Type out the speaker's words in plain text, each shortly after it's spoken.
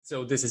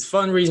So this is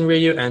Fundraising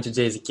Radio, and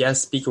today's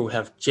guest speaker we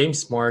have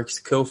James Marks,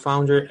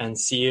 co-founder and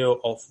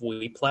CEO of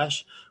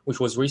Whiplash, which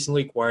was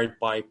recently acquired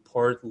by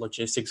Port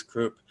Logistics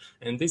Group.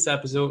 In this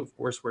episode, of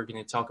course, we're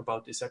going to talk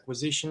about this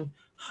acquisition,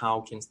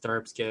 how can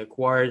startups get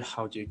acquired,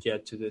 how do you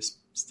get to this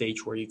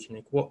stage where you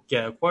can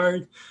get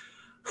acquired,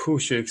 who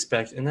should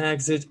expect an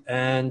exit,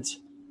 and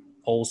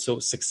also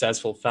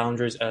successful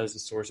founders as a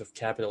source of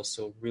capital.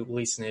 So really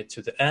listen it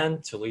to the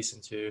end to listen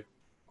to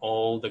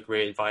all the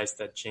great advice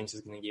that James is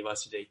going to give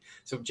us today.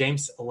 So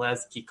James,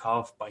 let's kick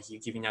off by you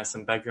giving us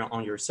some background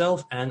on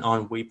yourself and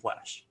on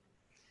Whiplash.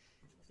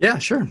 Yeah,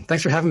 sure.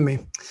 Thanks for having me.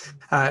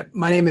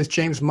 My name is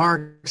James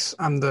Marks.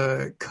 I'm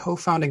the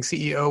co-founding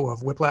CEO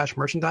of Whiplash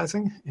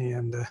Merchandising.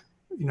 And,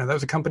 that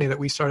was a company that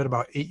we started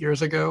about 8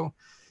 years ago.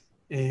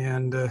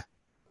 And,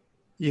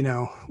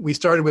 we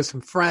started with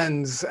some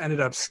friends, ended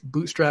up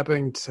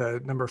bootstrapping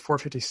to number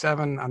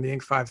 457 on the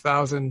Inc.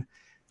 5000.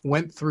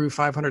 Went through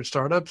 500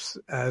 startups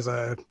as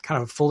a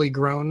kind of fully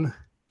grown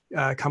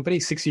company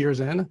 6 years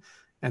in,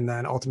 and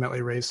then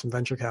ultimately raised some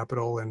venture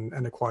capital and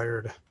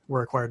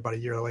were acquired about a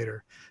year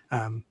later.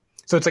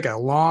 So it's like a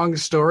long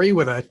story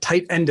with a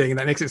tight ending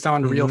that makes it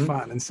sound real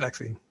fun and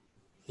sexy.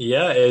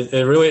 Yeah, it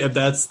really,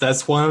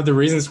 that's one of the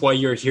reasons why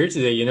you're here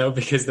today,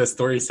 because the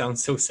story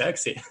sounds so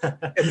sexy.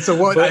 And so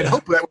what I'd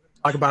hope that we'll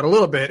talk about a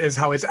little bit is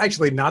how it's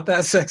actually not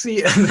that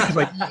sexy, and there's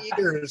like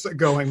years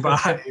going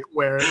by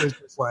where it's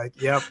just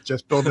like, yep,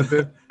 just build the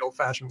business the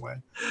old-fashioned way.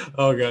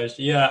 Oh gosh,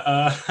 yeah.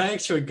 I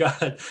actually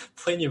got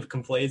plenty of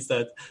complaints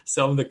that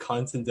some of the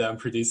content that I'm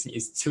producing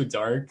is too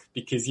dark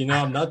because,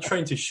 I'm not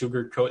trying to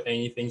sugarcoat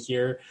anything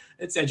here.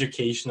 It's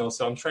educational,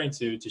 so I'm trying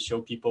to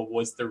show people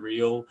what's the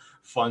real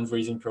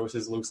fundraising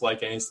process looks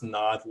like, and it's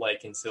not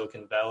like in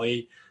Silicon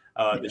Valley.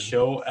 The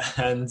show.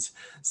 And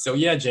so,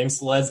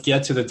 James, let's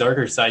get to the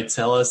darker side.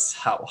 Tell us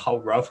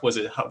how rough was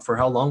it? For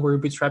how long were you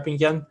bootstrapping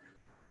again?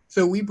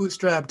 So we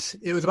bootstrapped,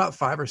 it was about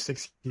 5 or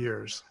 6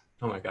 years.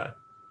 Oh my God.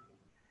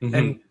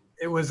 And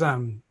it was,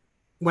 when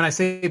I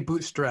say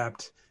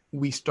bootstrapped,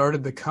 we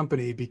started the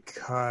company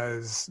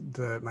because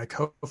my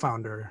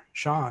co-founder,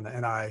 Sean,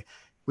 and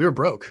we were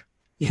broke.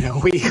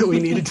 We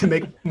needed to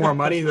make more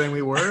money than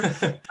we were.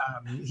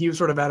 He was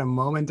sort of at a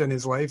moment in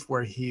his life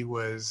where he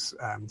was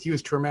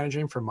tour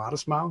managing for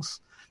Modest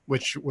Mouse,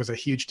 which was a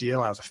huge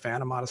deal. I was a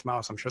fan of Modest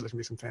Mouse. I'm sure there's gonna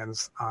be some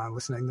fans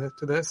listening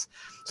to this.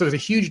 So it was a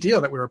huge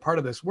deal that we were a part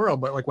of this world.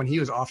 But like when he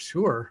was off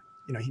tour,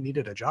 he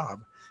needed a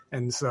job,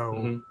 and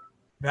so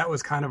that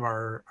was kind of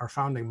our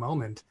founding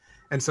moment.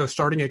 And so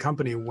starting a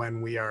company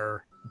when we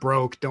are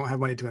broke, don't have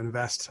money to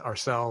invest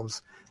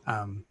ourselves,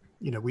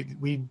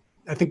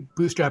 I think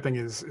bootstrapping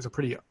is a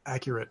pretty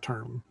accurate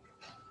term.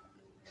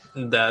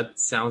 That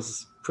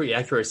sounds pretty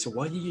accurate. So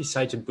why did you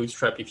decide to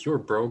bootstrap if you were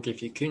broke,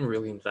 if you couldn't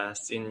really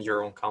invest in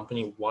your own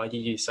company? Why did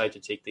you decide to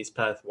take this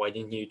path? Why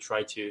didn't you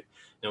try to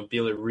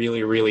build a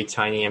really, really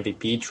tiny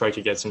MVP, try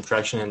to get some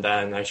traction, and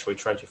then actually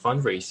try to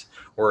fundraise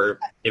or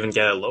even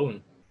get a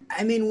loan?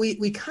 I mean,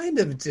 we kind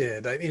of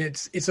did. I mean,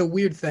 it's a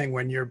weird thing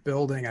when you're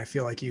building. I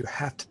feel like you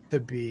have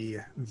to be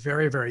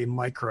very, very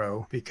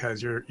micro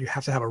because you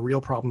have to have a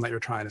real problem that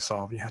you're trying to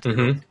solve. You have to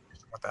know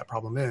what that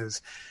problem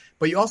is,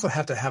 but you also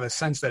have to have a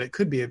sense that it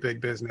could be a big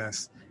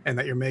business and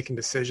that you're making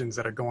decisions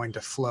that are going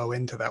to flow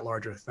into that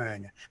larger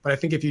thing. But I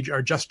think if you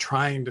are just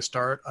trying to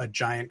start a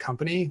giant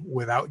company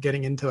without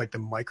getting into like the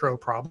micro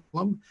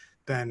problem,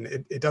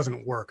 then it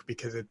doesn't work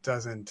because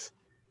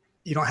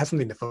you don't have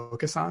something to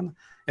focus on.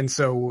 And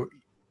so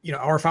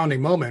our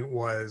founding moment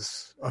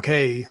was,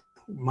 okay,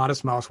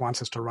 Modest Mouse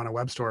wants us to run a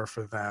web store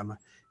for them.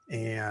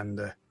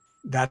 And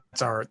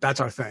that's our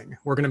thing.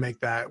 We're going to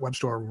make that web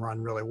store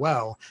run really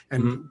well.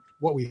 And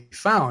what we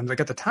found, like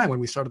at the time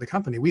when we started the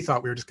company, we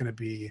thought we were just going to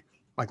be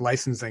like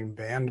licensing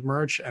band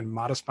merch, and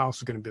Modest Mouse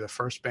was going to be the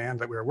first band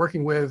that we were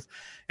working with.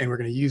 And we're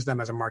going to use them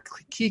as a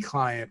marquee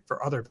client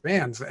for other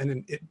bands.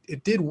 And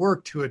it did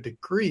work to a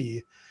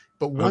degree.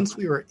 But once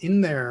we were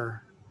in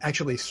there,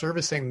 actually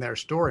servicing their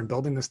store and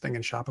building this thing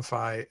in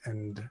Shopify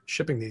and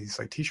shipping these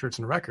like t-shirts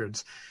and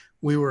records,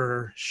 we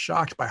were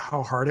shocked by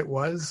how hard it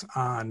was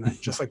on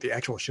just like the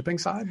actual shipping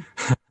side.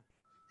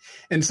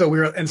 And so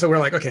we're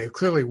like, okay,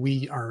 clearly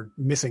we are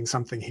missing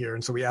something here.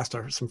 And so we asked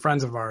some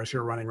friends of ours who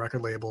are running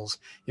record labels,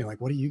 like,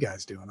 what are you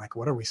guys doing? Like,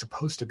 what are we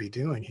supposed to be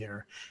doing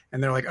here?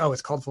 And they're like, oh,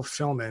 it's called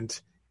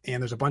fulfillment.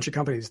 And there's a bunch of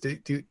companies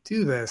that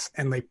do this,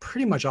 and they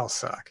pretty much all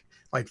suck,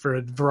 like for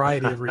a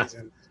variety of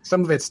reasons.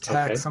 Some of it's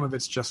tech, some of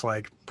it's just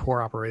like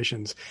poor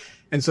operations.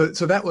 And so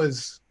that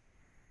was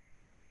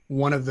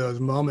one of those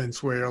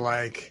moments where you're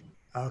like,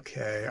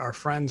 okay, our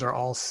friends are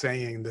all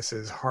saying this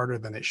is harder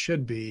than it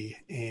should be.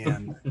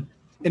 And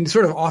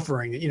sort of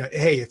offering,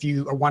 hey, if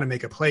you want to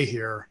make a play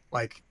here,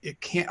 like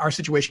our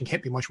situation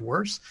can't be much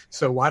worse.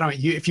 So why don't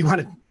you, if you want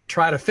to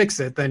try to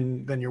fix it,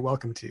 then you're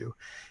welcome to.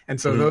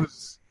 And so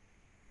those,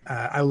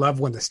 I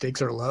love when the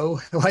stakes are low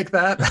like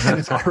that, and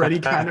it's already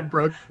kind of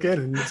broken,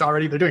 and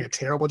they're doing a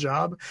terrible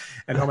job.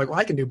 And I'm like, well,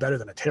 I can do better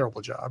than a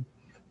terrible job.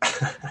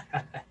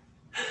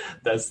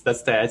 That's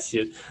the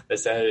attitude.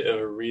 That's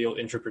a real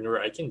entrepreneur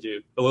I can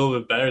do a little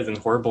bit better than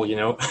horrible, you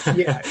know.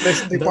 Yeah,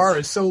 the bar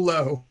That's is so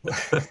low.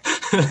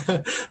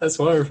 that's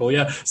wonderful.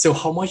 Yeah. So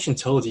how much in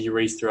total did you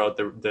raise throughout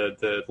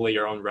the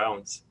later on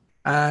rounds?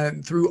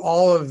 Through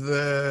all of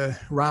the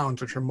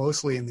rounds, which are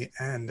mostly in the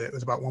end, it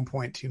was about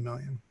 1.2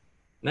 million.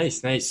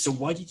 Nice, nice. So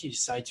why did you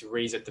decide to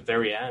raise at the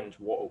very end?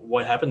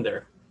 What happened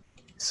there?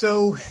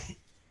 So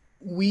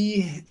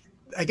we,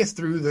 I guess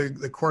through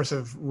the course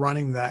of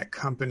running that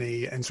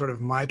company and sort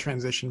of my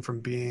transition from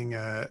being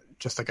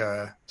just like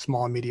a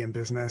small and medium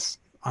business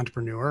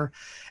entrepreneur,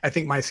 I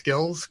think my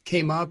skills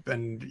came up,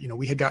 and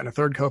we had gotten a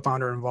third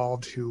co-founder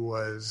involved who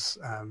was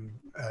an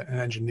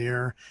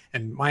engineer,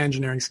 and my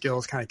engineering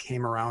skills kind of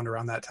came around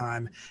that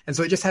time, and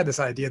so I just had this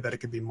idea that it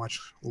could be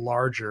much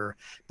larger.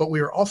 But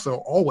we were also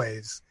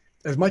always,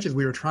 as much as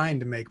we were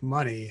trying to make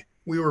money,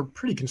 we were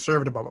pretty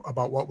conservative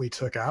about what we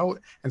took out.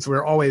 And so we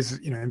were always,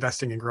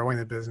 investing in growing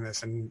the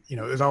business. And,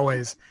 it was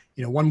always,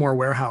 one more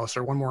warehouse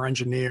or one more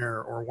engineer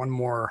or one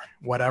more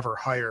whatever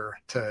hire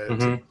to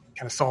Mm-hmm.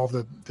 kind of solve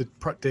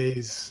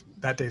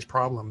that day's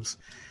problems.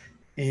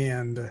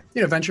 And,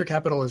 venture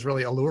capital is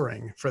really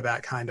alluring for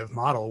that kind of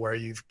model where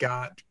you've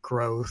got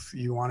growth,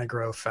 you want to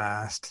grow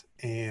fast,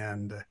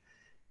 and,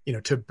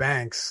 to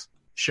banks,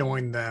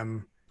 showing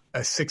them a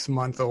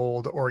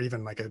 6-month-old or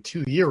even like a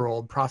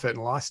 2-year-old profit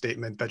and loss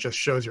statement that just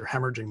shows you're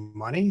hemorrhaging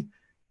money,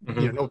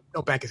 Mm-hmm.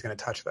 no bank is going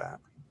to touch that.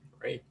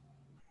 Great.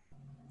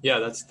 Yeah,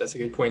 that's a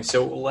good point.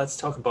 So let's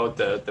talk about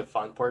the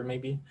fun part,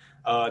 maybe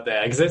the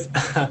exit.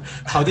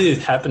 How did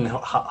it happen?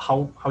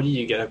 How did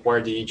you get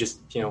acquired? Did you just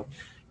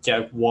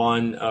get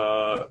one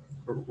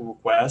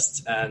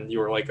request and you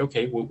were like,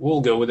 okay,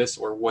 we'll go with this,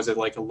 or was it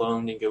like a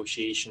long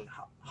negotiation?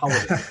 How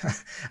was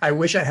it? I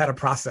wish I had a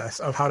process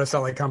of how to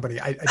sell a company.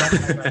 I don't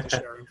have that to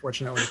share,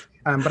 unfortunately.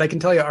 But I can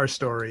tell you our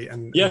story,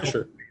 and Yeah,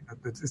 sure.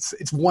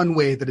 it's one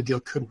way that a deal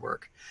could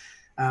work.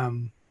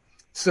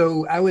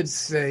 So I would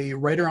say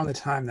right around the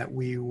time that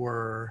we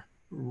were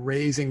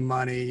raising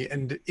money,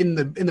 and in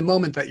the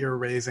moment that you're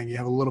raising, you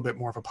have a little bit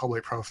more of a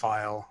public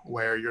profile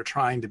where you're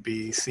trying to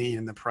be seen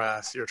in the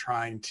press. You're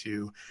trying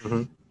to,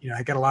 Mm-hmm.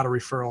 I get a lot of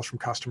referrals from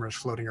customers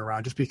floating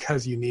around just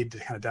because you need to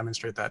kind of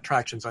demonstrate that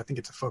traction. So I think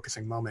it's a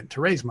focusing moment to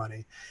raise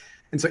money.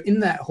 And so in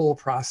that whole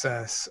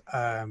process,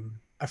 a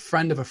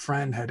friend of a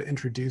friend had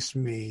introduced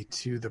me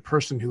to the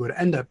person who would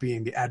end up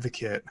being the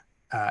advocate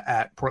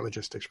at Port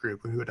Logistics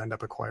Group, who would end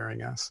up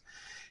acquiring us.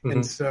 Mm-hmm.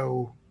 And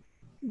so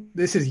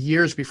this is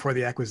years before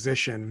the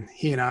acquisition.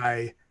 He and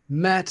I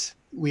met.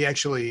 We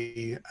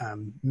actually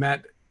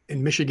met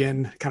in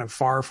Michigan, kind of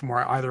far from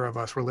where either of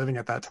us were living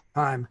at that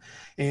time,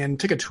 and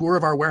took a tour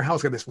of our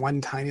warehouse. We had this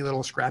one tiny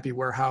little scrappy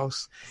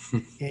warehouse.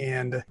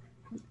 And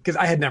because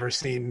I had never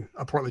seen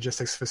a Port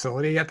Logistics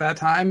facility at that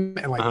time,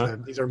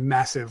 and these are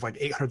massive, like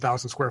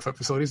 800,000 square foot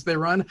facilities they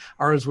run.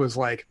 Ours was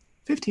like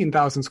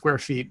 15,000 square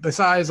feet, the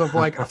size of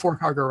like a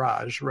 4-car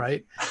garage,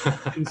 right?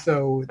 And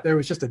so there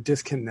was just a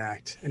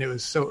disconnect, and it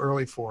was so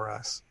early for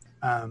us.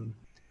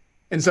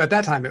 And so at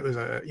that time, it was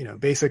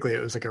basically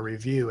it was like a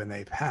review, and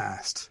they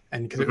passed,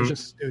 and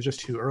because it was just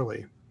too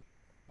early.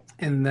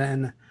 And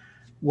then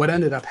what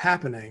ended up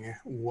happening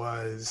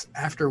was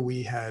after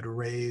we had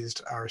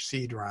raised our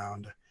seed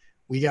round,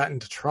 we got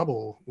into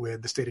trouble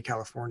with the state of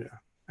California.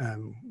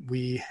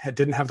 We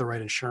didn't have the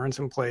right insurance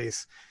in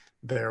place.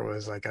 There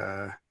was like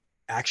a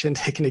action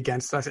taken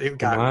against us. It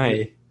got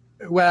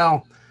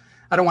well,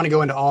 I don't want to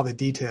go into all the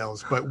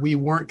details, but we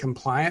weren't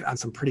compliant on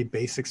some pretty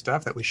basic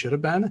stuff that we should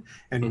have been.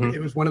 And it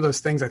was one of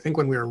those things, I think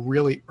when we were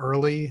really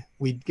early,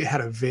 we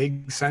had a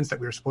vague sense that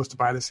we were supposed to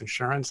buy this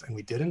insurance, and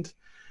we didn't,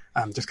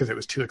 just because it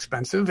was too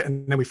expensive.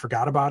 And then we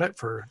forgot about it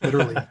for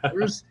literally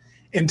years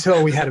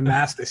until we had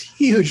amassed this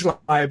huge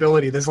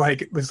liability. This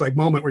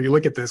moment where you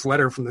look at this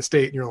letter from the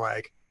state and you're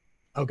like,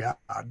 oh God,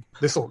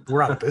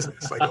 we're out of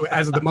business. Like,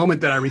 as of the moment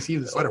that I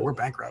received this letter, we're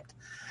bankrupt.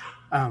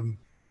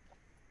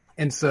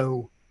 And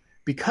so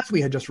because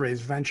we had just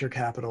raised venture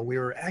capital, we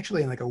were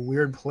actually in like a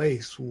weird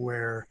place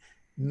where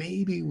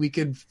maybe we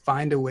could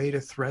find a way to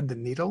thread the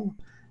needle.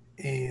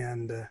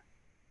 And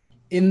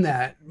in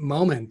that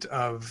moment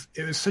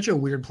it was such a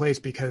weird place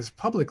because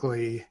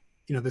publicly,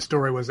 the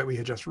story was that we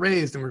had just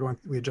raised and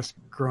we had just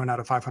grown out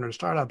of 500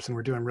 startups and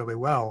we're doing really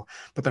well.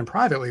 But then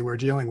privately, we're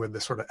dealing with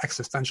this sort of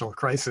existential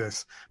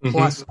crisis,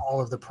 plus all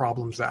of the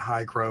problems that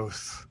high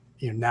growth,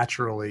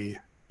 naturally,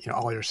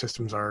 all your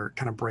systems are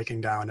kind of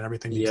breaking down and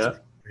everything needs to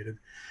be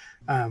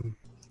integrated.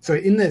 So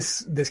in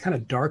this kind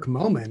of dark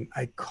moment,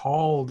 I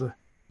called,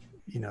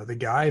 the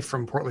guy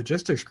from Port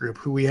Logistics Group,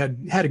 who we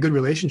had a good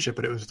relationship,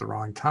 but it was the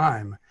wrong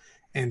time,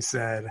 and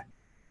said,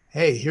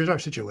 hey, here's our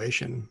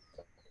situation.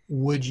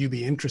 Would you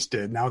be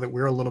interested, now that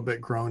we're a little bit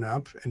grown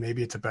up and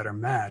maybe it's a better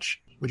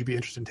match, would you be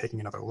interested in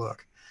taking another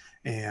look?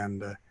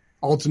 And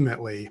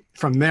ultimately,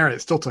 from there,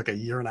 it still took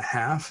 1.5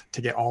 years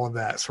to get all of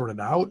that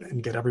sorted out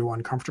and get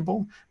everyone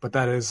comfortable. But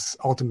that is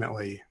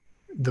ultimately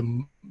the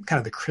kind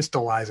of the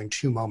crystallizing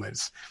 2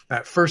 moments.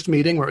 That first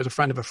meeting where it was a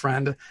friend of a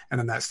friend, and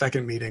then that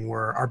second meeting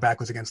where our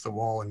back was against the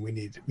wall and we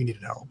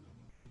needed help.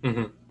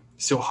 Mm-hmm.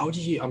 So how do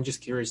you? I'm just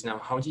curious now.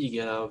 How do you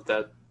get out of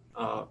that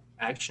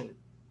action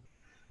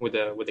with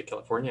the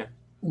California?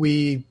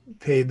 We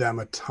paid them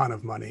a ton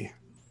of money.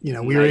 We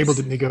were able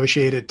to Nice.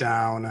 negotiate it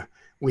down.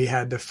 We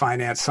had to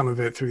finance some of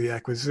it through the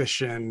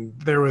acquisition.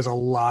 There was a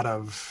lot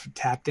of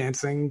tap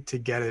dancing to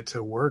get it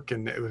to work,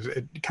 and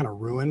it kind of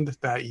ruined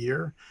that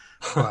year.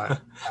 But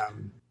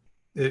um,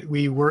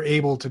 we were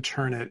able to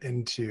turn it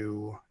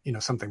into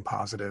something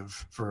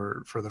positive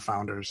for the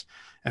founders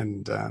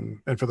and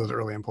for those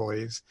early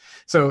employees.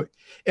 So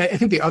I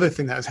think the other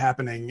thing that was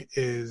happening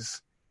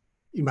is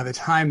by the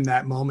time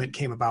that moment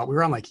came about, we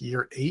were on like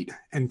year 8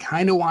 and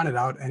kind of wanted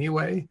out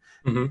anyway.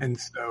 Hmm. And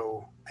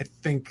so I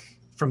think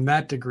from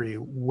that degree,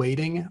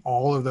 waiting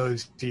all of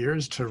those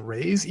years to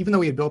raise, even though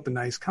we had built a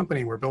nice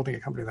company, we're building a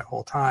company that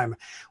whole time,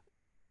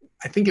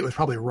 I think it was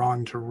probably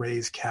wrong to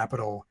raise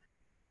capital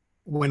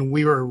when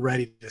we were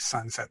ready to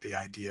sunset the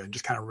idea and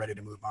just kind of ready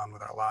to move on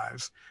with our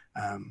lives.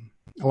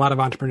 A lot of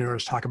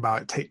entrepreneurs talk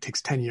about it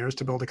takes 10 years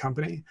to build a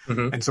company.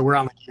 Hmm. And so we're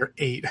on like year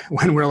 8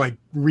 when we're like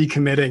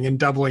recommitting and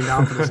doubling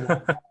down for this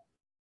long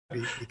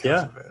because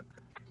Yeah. of it.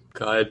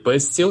 Got it. But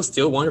it's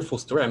still a wonderful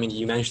story. I mean,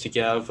 you managed to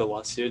get out of a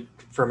lawsuit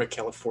from a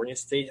California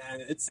state,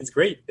 and it's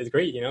great. It's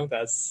great.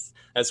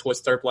 That's what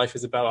startup life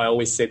is about. I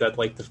always say that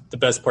like the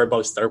best part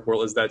about startup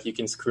world is that you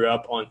can screw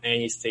up on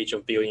any stage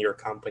of building your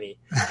company,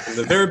 from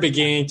the very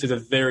beginning to the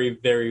very,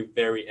 very,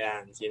 very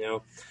end.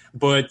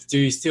 But do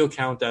you still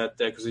count that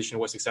the acquisition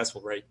was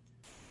successful, right?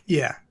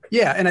 Yeah.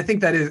 Yeah. And I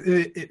think that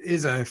it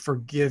is a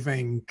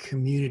forgiving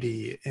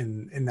community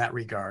in that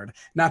regard.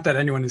 Not that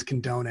anyone is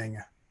condoning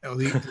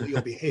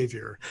illegal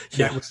behavior. That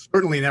Yeah. was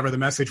certainly never the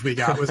message we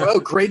got was, oh,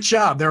 great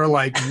job. They were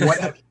like, what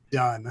have you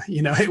done?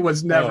 It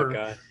was Oh never,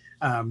 God.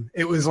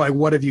 it was like,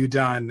 what have you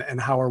done and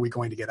how are we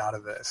going to get out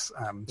of this?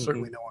 Hmm.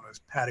 Certainly no one was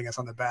patting us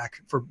on the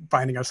back for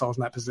finding ourselves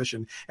in that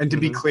position. And to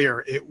be Hmm.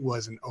 clear, it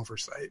was an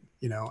oversight.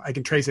 I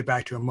can trace it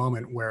back to a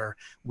moment where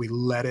we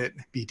let it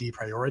be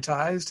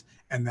deprioritized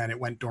and then it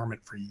went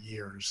dormant for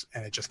years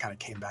and it just kind of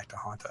came back to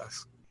haunt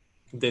us.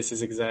 This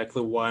is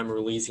exactly why I'm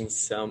releasing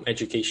some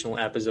educational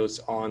episodes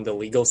on the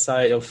legal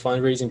side of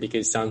fundraising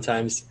because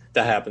sometimes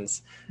that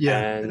happens. Yeah.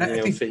 And And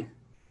I think, if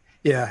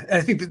yeah,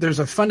 I think that there's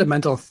a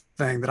fundamental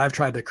thing that I've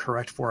tried to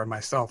correct for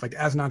myself. Like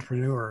as an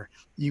entrepreneur,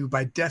 you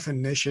by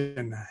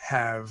definition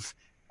have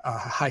a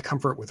high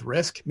comfort with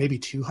risk, maybe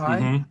too high,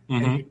 hmm.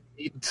 and Hmm. you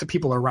need some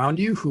people around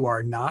you who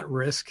are not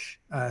risk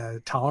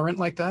tolerant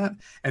like that.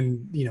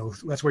 And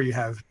that's where you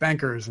have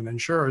bankers and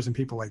insurers and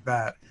people like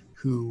that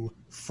who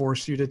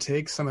force you to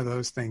take some of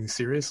those things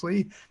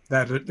seriously.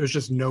 That there's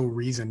just no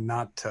reason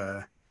not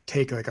to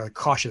take like a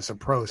cautious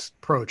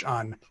approach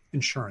on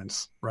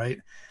insurance, right?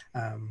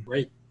 Um,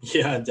 Right.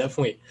 Yeah,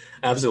 definitely.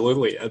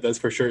 Absolutely. That's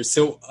for sure.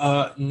 So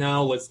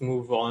now let's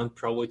move on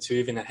probably to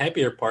even a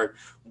happier part.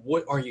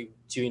 What are you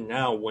doing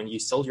now when you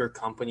sold your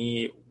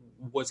company?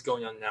 What's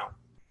going on now?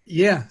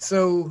 Yeah,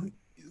 so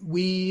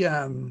we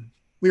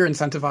were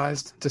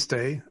incentivized to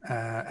stay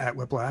at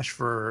Whiplash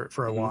for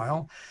a Hmm.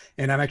 while,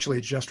 and I'm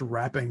actually just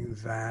wrapping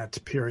that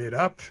period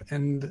up,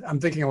 and I'm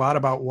thinking a lot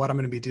about what I'm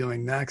going to be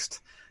doing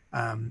next.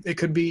 It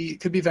could be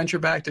venture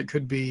backed, it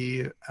could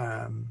be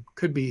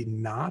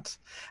not.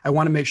 I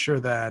want to make sure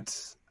that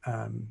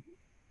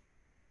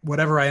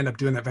whatever I end up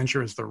doing that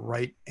venture is the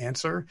right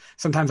answer.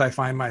 Sometimes I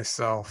find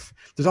myself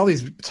there's all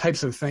these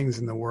types of things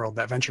in the world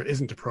that venture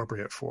isn't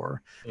appropriate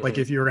for. Like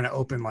Hmm. if you're going to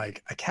open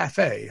like a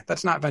cafe,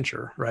 that's not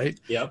venture, right?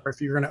 Yep. Or if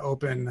you're going to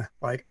open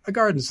like a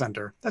garden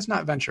center, that's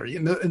not venture.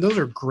 And those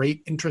are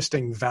great,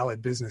 interesting,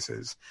 valid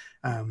businesses.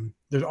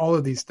 There's all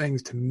of these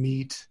things to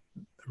meet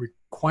the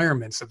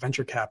requirements of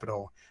venture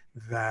capital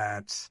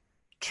that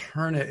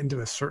turn it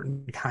into a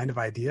certain kind of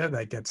idea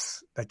that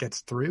gets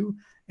through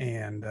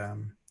and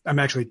I'm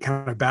actually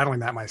kind of battling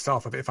that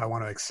myself of if I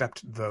want to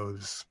accept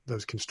those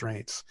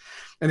constraints.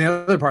 And the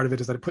other part of it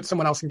is that it puts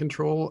someone else in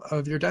control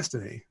of your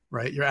destiny,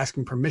 right? You're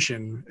asking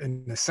permission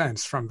in a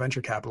sense from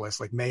venture capitalists,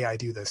 like, may I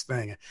do this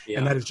thing? And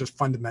Yeah. that is just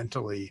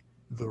fundamentally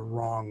the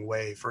wrong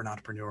way for an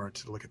entrepreneur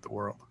to look at the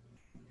world.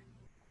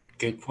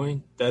 Good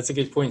point. That's a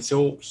good point.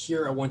 So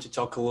here I want to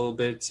talk a little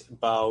bit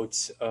about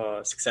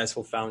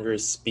successful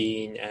founders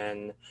being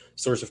an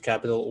source of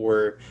capital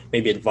or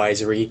maybe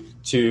advisory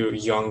to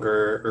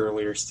younger,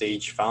 earlier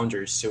stage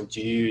founders. So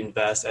do you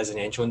invest as an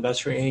angel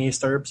investor in any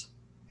startups?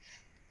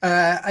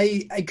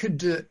 I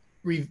could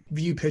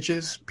review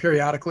pitches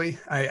periodically.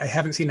 I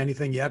haven't seen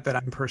anything yet that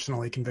I'm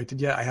personally convicted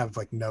yet. I have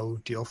like no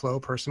deal flow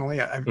personally.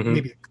 I've Hmm.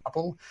 maybe a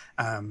couple,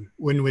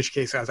 in which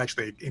case I was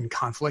actually in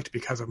conflict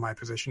because of my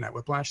position at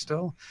Whiplash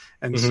still,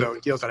 and Hmm. so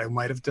deals that I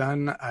might have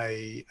done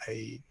I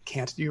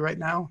can't do right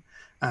now.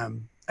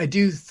 I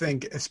do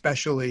think,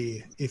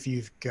 especially if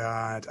you've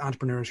got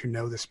entrepreneurs who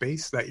know the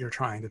space that you're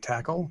trying to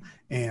tackle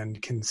and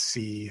can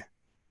see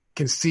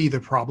the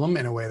problem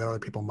in a way that other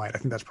people might. I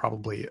think that's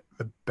probably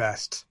the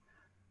best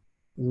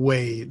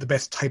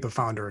type of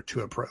founder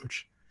to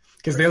approach.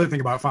 Because the Right. other thing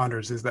about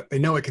founders is that they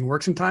know it can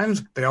work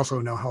sometimes. They also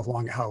know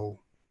how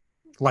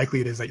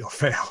likely it is that you'll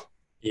fail.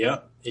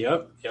 Yep,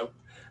 yep, yep.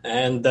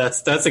 And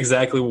that's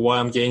exactly why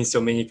I'm getting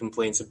so many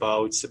complaints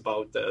about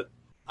that.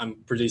 I'm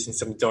producing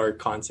some dark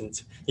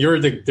content. You're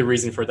the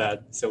reason for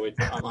that, so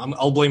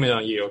I'll blame it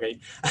on you. Okay,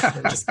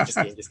 just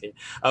kidding.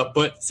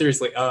 But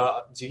seriously,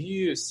 do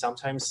you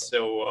sometimes a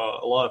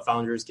lot of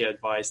founders get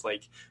advice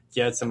like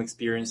get some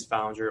experienced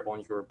founder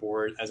on your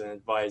board as an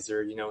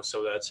advisor,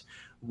 so that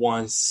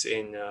once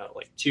in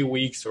like 2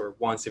 weeks or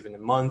once even a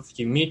month,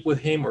 you meet with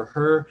him or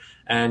her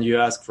and you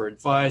ask for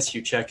advice,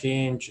 you check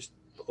in, just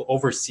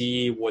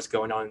oversee what's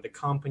going on in the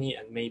company,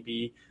 and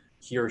maybe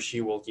he or she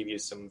will give you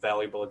some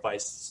valuable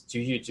advice. Do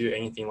you do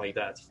anything like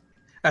that?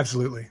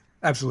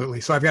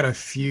 Absolutely. So I've got a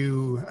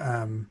few,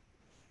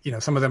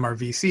 some of them are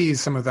VCs,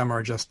 some of them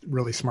are just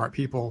really smart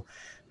people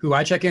who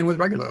I check in with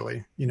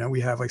regularly.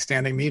 We have like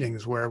standing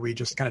meetings where we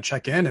just kind of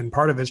check in, and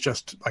part of it's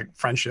just like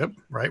friendship,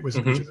 right? Which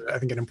is, I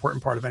think, an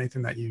important part of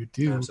anything that you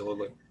do.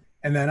 Absolutely.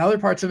 And then other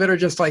parts of it are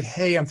just like,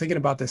 hey, I'm thinking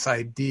about this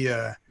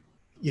idea.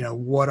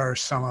 What are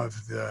some of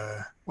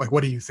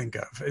what do you think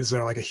of? Is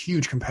there like a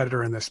huge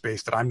competitor in this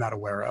space that I'm not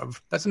aware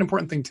of? That's an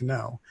important thing to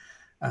know.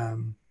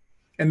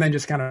 And then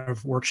just kind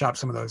of workshop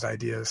some of those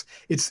ideas.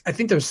 I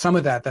think there's some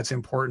of that's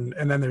important.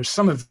 And then there's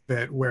some of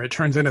it where it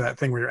turns into that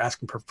thing where you're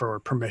asking for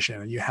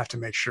permission, and you have to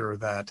make sure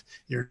that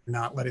you're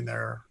not letting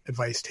their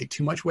advice take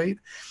too much weight.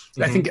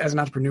 I think as an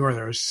entrepreneur,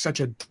 there is such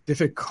a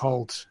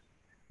difficult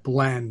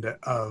blend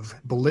of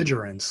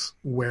belligerence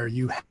where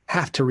you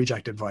have to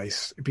reject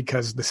advice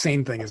because the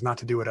sane thing is not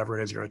to do whatever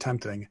it is you're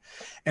attempting.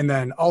 And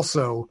then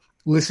also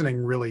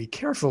listening really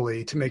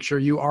carefully to make sure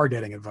you are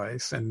getting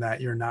advice and that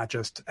you're not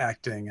just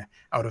acting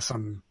out of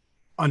some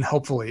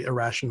unhelpfully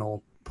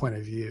irrational point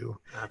of view.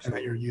 Absolutely. And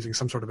that you're using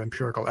some sort of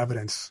empirical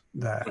evidence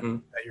that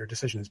your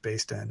decision is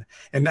based in.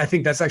 And I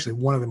think that's actually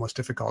one of the most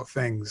difficult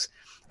things.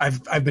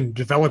 I've been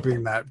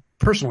developing that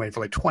personally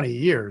for like 20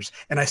 years,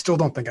 and I still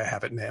don't think I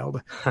have it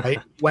nailed. Right?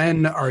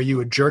 When are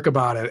you a jerk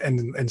about it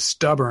and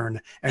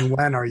stubborn, and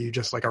when are you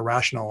just like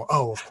irrational?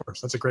 Oh, of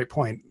course, that's a great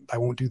point. I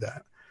won't do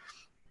that.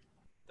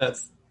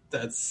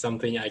 That's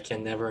something I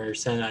can never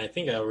understand. I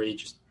think I already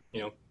just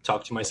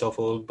talked to myself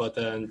a little, but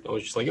then I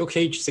was just like,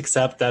 okay, just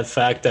accept that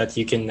fact that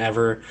you can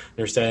never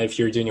understand if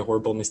you're doing a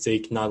horrible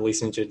mistake, not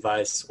listening to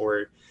advice,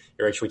 or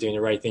you're actually doing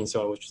the right thing.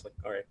 So I was just like,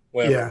 all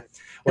right,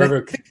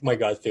 whatever my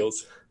gut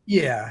feels.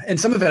 Yeah. And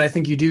some of it, I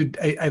think you do.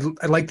 I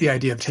like the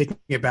idea of taking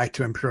it back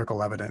to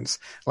empirical evidence.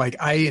 Like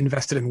I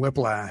invested in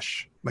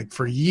Whiplash like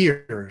for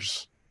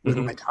years with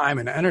my time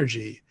and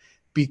energy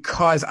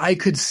because I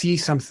could see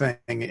something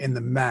in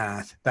the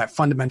math that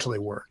fundamentally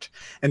worked.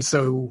 And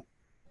so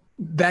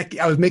that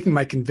I was making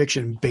my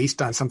conviction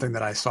based on something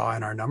that I saw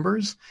in our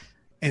numbers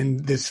and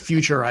this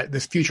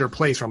future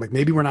place where I'm like,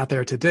 maybe we're not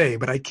there today,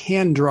 but I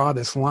can draw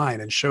this line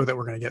and show that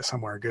we're going to get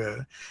somewhere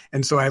good.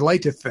 And so I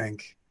like to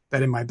think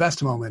that in my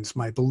best moments,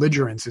 my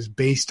belligerence is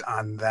based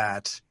on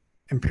that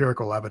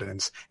empirical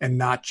evidence and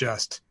not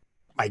just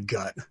my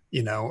gut,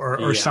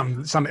 or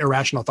some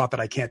irrational thought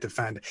that I can't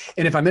defend.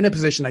 And if I'm in a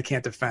position I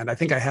can't defend, I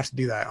think I have to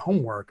do that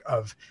homework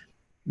of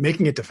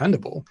making it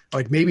defendable.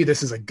 Like maybe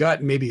this is a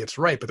gut, maybe it's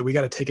right, but we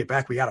got to take it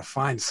back. We got to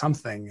find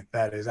something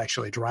that is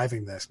actually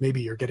driving this.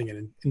 Maybe you're getting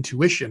an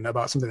intuition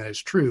about something that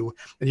is true,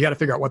 and you got to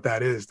figure out what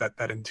that is that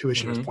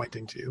intuition is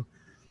pointing to.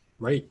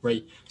 Right.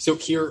 So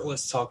here,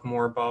 let's talk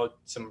more about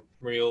some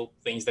real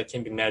things that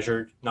can be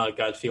measured, not a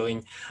gut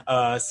feeling.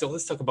 So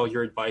let's talk about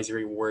your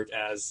advisory work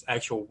as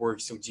actual work.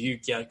 So do you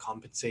get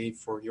compensated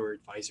for your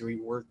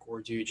advisory work,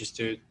 or do you just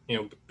do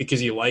it,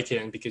 because you like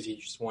it and because you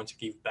just want to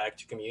give back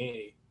to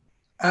community?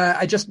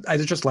 I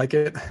just like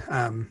it.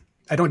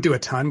 I don't do a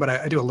ton, but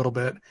I do a little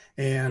bit,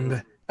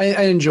 and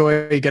I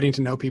enjoy getting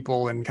to know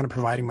people and kind of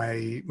providing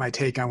my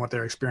take on what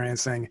they're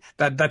experiencing.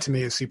 That to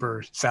me is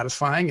super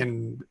satisfying,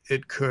 and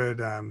it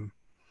could.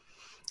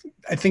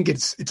 I think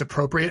it's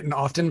appropriate and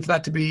often for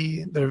that to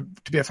be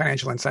a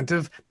financial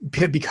incentive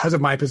because of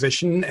my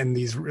position and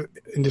these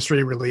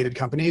industry related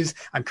companies.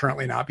 I'm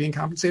currently not being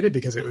compensated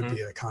because it would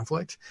be a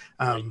conflict.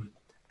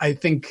 I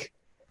think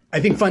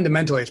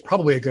fundamentally it's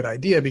probably a good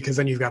idea because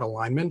then you've got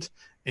alignment,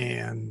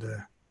 and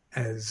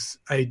as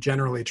I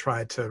generally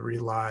try to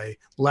rely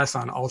less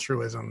on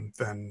altruism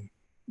than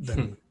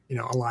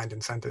aligned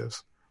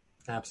incentives.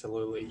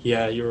 Absolutely.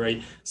 Yeah, you're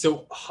right.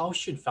 So how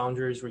should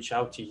founders reach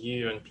out to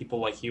you and people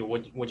like you?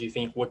 What do you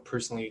think? What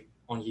personally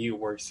on you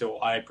works? So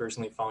I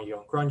personally found you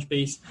on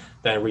Crunchbase,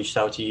 then I reached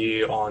out to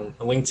you on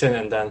LinkedIn,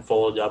 and then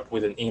followed up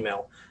with an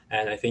email.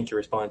 And I think you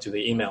responded to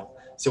the email.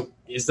 So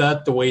is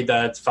that the way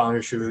that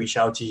founders should reach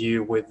out to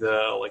you with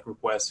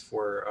requests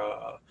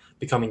for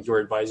becoming your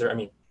advisor? I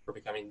mean, for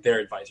becoming their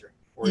advisor?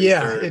 Or is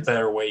there a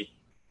better way?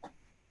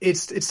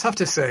 It's tough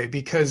to say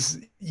because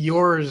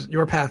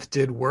your path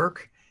did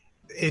work.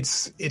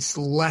 It's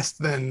less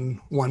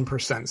than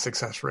 1%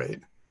 success rate.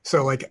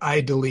 So like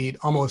I delete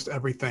almost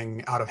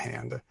everything out of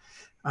hand.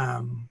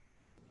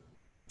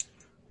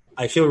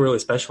 I feel really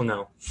special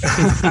now.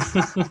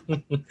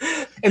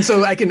 And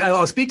so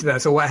I'll speak to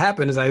that. So what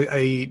happened is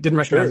I didn't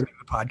recognize the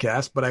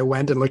podcast, but I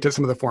went and looked at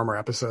some of the former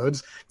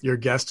episodes. Your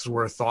guests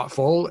were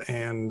thoughtful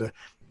and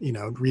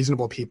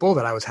reasonable people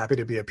that I was happy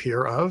to be a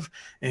peer of,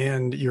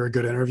 and you're a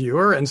good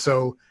interviewer. And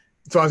so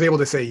so I was able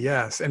to say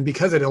yes. And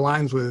because it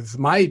aligns with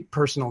my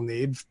personal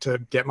need to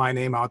get my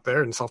name out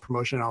there and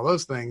self-promotion and all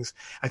those things,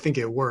 I think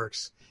it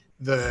works.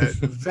 The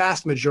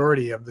vast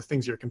majority of the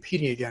things you're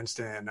competing against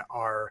in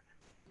are,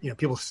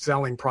 people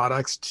selling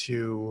products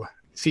to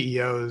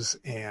CEOs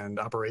and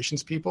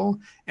operations people.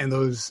 And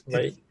those,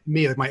 Right.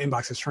 me, like my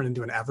inbox has turned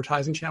into an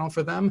advertising channel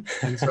for them.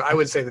 And so I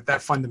would say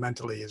that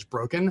fundamentally is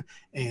broken.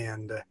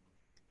 And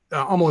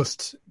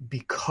almost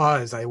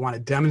because I want to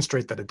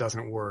demonstrate that it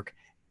doesn't work,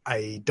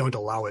 I don't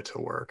allow it to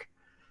work.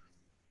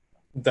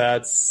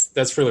 That's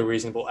really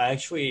reasonable.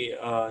 Actually,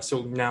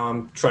 so now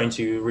I'm trying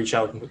to reach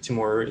out to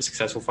more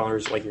successful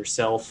founders like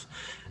yourself.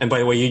 And by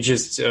the way, you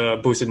just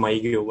boosted my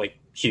ego like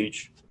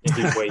huge in a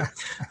huge way.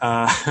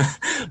 Uh,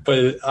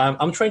 but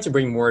I'm trying to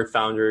bring more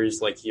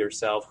founders like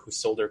yourself who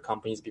sold their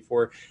companies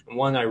before.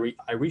 And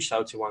I reached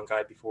out to one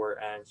guy before,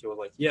 and he was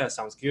like, "Yeah,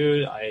 sounds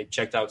good. I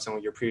checked out some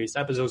of your previous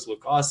episodes.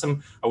 Look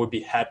awesome. I would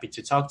be happy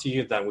to talk to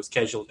you." Then we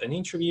scheduled an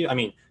interview. I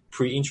mean,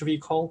 pre-interview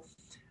call,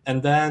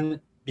 and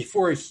then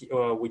before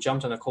we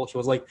jumped on a call, he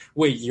was like,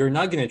 "Wait, you're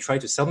not going to try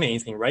to sell me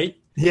anything, right?"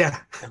 Yeah.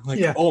 I'm like,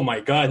 Yeah. "Oh my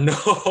God,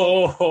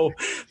 no."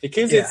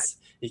 Because Yeah.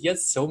 it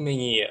gets so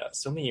many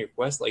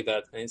requests like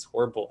that, and it's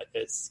horrible.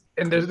 It's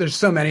And there's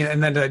so many,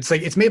 and then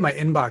it's made my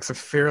inbox a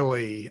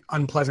fairly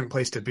unpleasant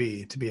place to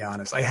be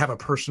honest. I have a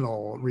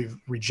personal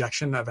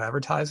rejection of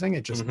advertising.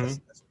 It just mm-hmm.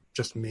 that's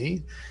just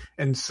me.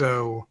 And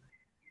so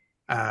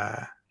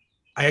uh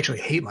I actually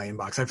hate my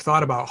inbox. I've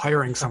thought about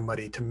hiring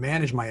somebody to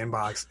manage my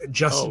inbox Oh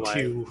just my.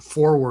 to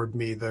forward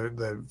me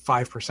the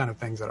 5% of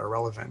things that are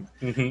relevant.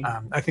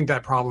 Mm-hmm. I think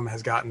that problem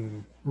has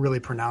gotten really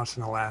pronounced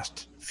in the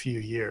last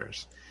few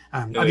years.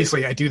 No,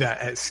 Obviously, I do that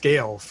at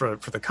scale for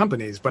the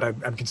companies, but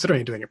I'm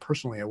considering doing it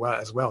personally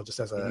as well,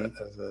 just as mm-hmm.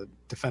 as a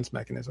defense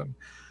mechanism.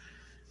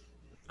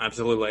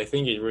 Absolutely. I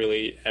think it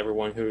really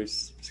everyone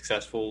who's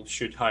successful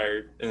should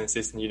hire an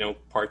assistant,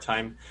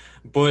 part-time.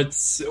 But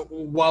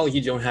while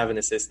you don't have an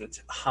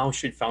assistant, how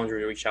should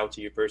founders reach out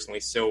to you personally?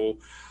 So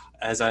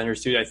as I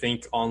understood, I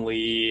think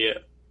only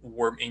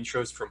warm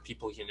intros from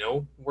people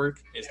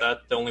work. Is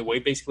that the only way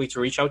basically to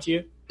reach out to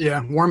you?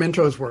 Yeah, warm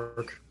intros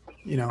work.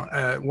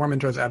 Warm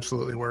intros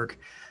absolutely work.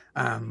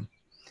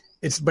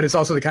 It's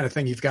also the kind of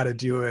thing you've got to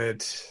do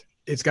it.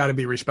 It's got to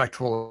be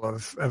respectful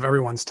of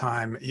everyone's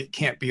time. It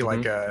can't be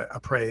like mm-hmm.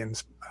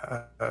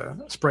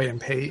 a spray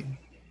and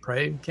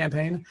pray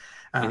campaign.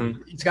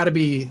 Mm-hmm. It's got to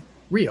be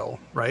real,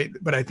 right?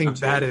 But I think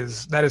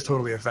Absolutely. that is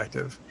totally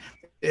effective.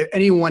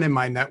 Anyone in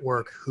my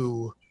network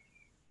who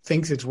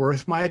thinks it's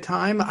worth my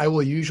time, I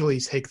will usually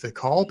take the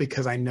call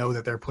because I know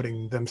that they're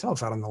putting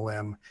themselves out on the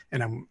limb,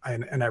 and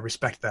I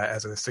respect that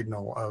as a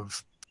signal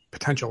of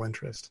potential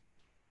interest.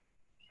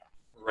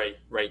 Right,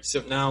 right.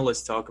 So now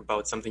let's talk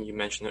about something you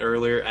mentioned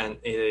earlier, and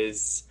it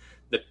is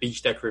the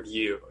pitch deck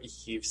review.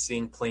 You've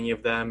seen plenty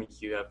of them,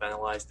 you have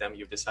analyzed them,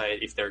 you've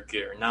decided if they're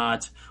good or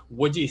not.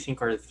 What do you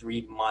think are the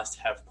three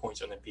must-have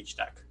points on a pitch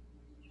deck?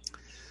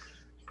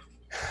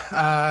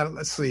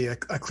 Let's see. A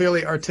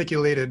clearly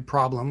articulated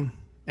problem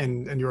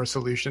and your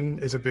solution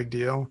is a big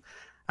deal.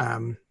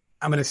 I'm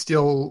going to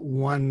steal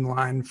one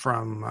line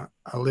from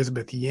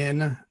Elizabeth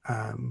Yin,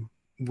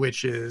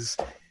 which is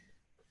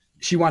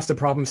she wants the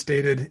problem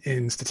stated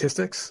in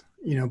statistics,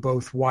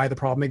 both why the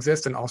problem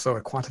exists and also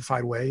a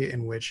quantified way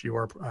in which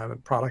your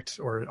product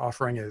or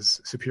offering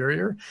is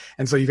superior.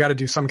 And so you've got to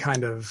do some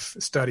kind of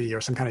study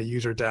or some kind of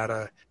user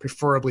data,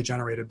 preferably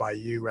generated by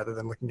you rather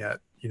than looking at,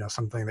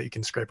 something that you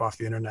can scrape off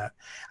the internet.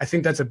 I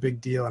think that's a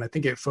big deal. And I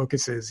think it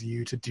focuses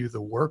you to do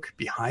the work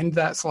behind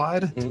that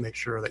slide to make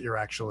sure that you're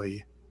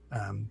actually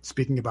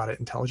speaking about it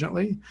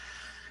intelligently.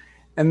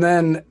 And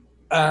then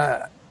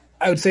I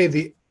would say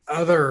the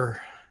other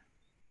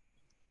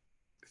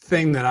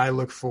thing that I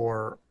look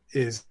for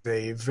is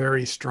a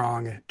very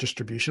strong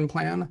distribution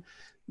plan.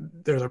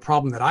 There's a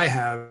problem that I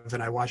have,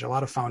 and I watch a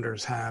lot of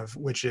founders have,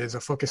 which is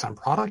a focus on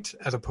product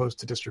as opposed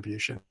to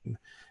distribution.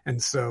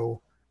 And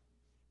so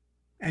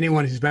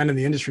anyone who's been in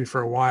the industry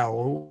for a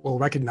while will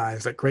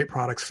recognize that great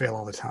products fail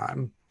all the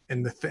time.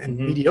 And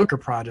mediocre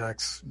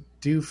projects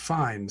do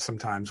fine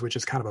sometimes, which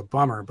is kind of a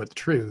bummer, but the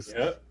truth,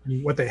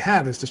 what they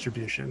have is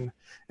distribution.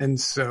 And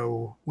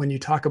so when you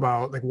talk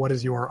about like, what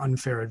is your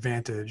unfair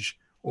advantage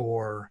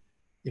or,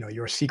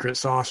 your secret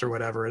sauce or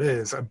whatever it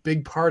is, a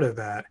big part of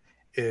that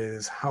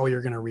is how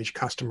you're going to reach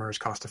customers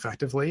cost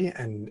effectively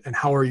and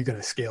how are you going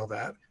to scale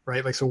that,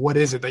 right? Like, so what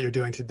is it that you're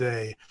doing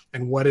today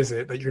and what is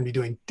it that you're going to be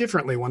doing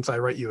differently once I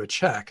write you a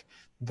check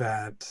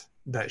that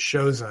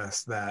shows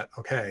us that,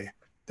 okay,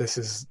 this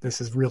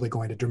is really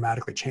going to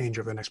dramatically change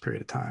over the next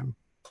period of time.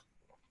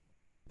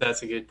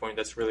 That's a good point.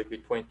 That's a really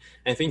good point.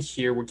 And I think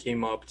here we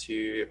came up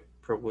to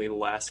probably the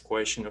last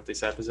question of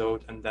this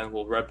episode, and then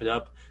we'll wrap it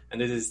up. And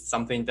this is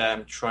something that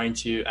I'm trying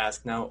to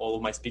ask now all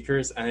of my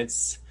speakers, and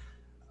it's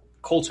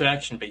call to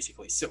action,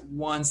 basically. So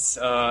once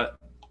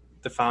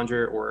the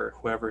founder or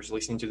whoever is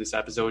listening to this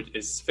episode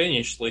is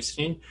finished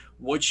listening,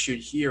 what should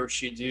he or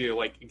she do,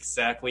 like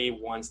exactly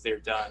once they're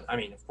done? I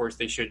mean, of course,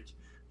 they should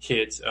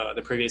hit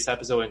the previous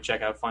episode and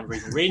check out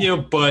Fundraising Radio.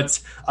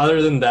 But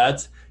other than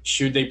that,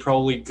 should they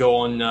probably go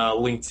on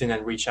LinkedIn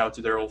and reach out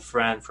to their old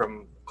friend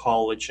from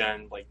college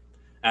and like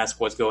ask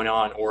what's going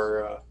on,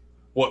 or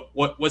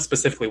what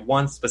specifically,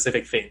 one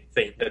specific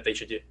thing that they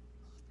should do?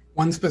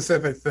 One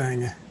specific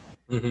thing.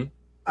 Mm-hmm.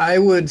 I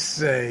would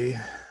say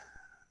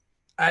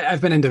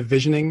I've been into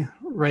visioning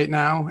right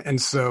now.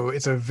 And so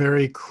it's a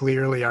very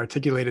clearly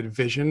articulated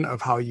vision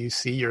of how you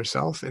see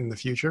yourself in the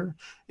future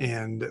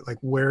and like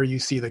where you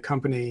see the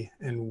company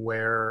and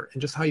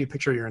just how you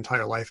picture your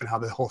entire life and how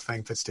the whole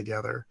thing fits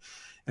together.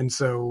 And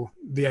so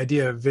the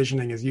idea of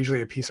visioning is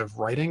usually a piece of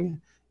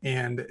writing,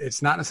 and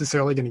it's not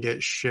necessarily going to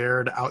get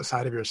shared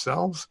outside of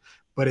yourselves,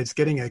 but it's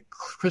getting a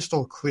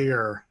crystal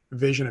clear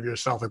vision of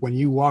yourself. Like when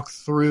you walk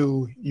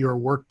through your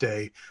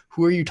workday,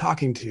 who are you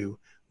talking to?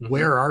 Mm-hmm.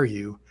 Where are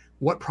you?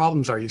 What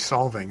problems are you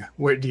solving?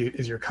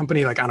 Is your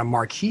company like on a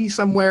marquee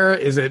somewhere?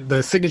 Is it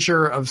the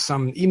signature of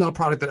some email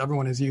product that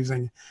everyone is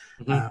using?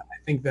 Mm-hmm. I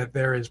think that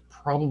there is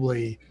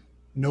probably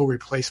no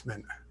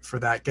replacement for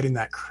that, getting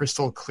that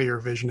crystal clear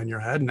vision in your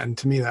head. And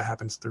to me, that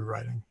happens through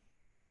writing.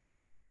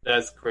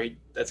 That's great.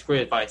 That's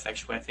great advice,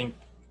 actually. I think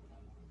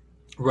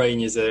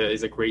writing is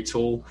a great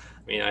tool.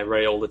 I mean, I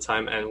write all the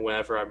time, and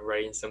whenever I'm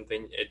writing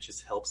something, it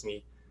just helps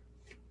me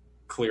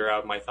clear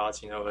out my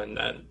thoughts,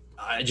 and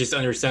I just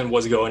understand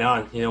what's going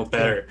on,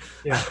 better.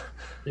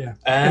 Yeah.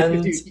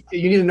 And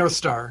you need a North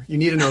Star. You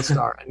need a North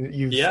Star, and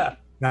yeah,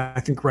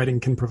 I think writing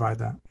can provide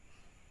that.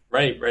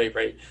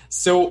 Right.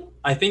 So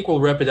I think we'll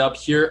wrap it up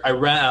here. I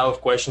ran out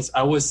of questions.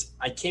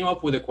 I came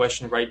up with a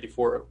question right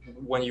before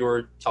when you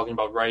were talking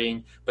about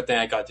writing, but then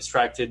I got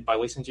distracted by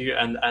listening to you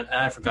and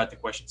I forgot the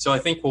question. So I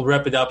think we'll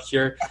wrap it up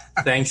here.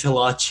 Thanks a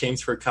lot, James,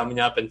 for coming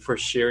up and for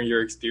sharing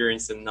your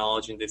experience and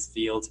knowledge in this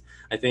field.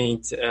 I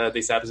think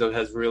this episode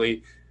has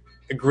really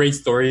a great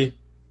story,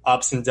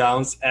 ups and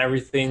downs,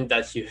 everything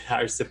that you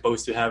are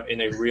supposed to have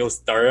in a real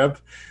startup.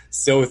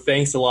 So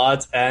thanks a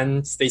lot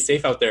and stay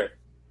safe out there.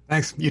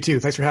 Thanks. You too.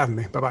 Thanks for having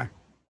me. Bye-bye.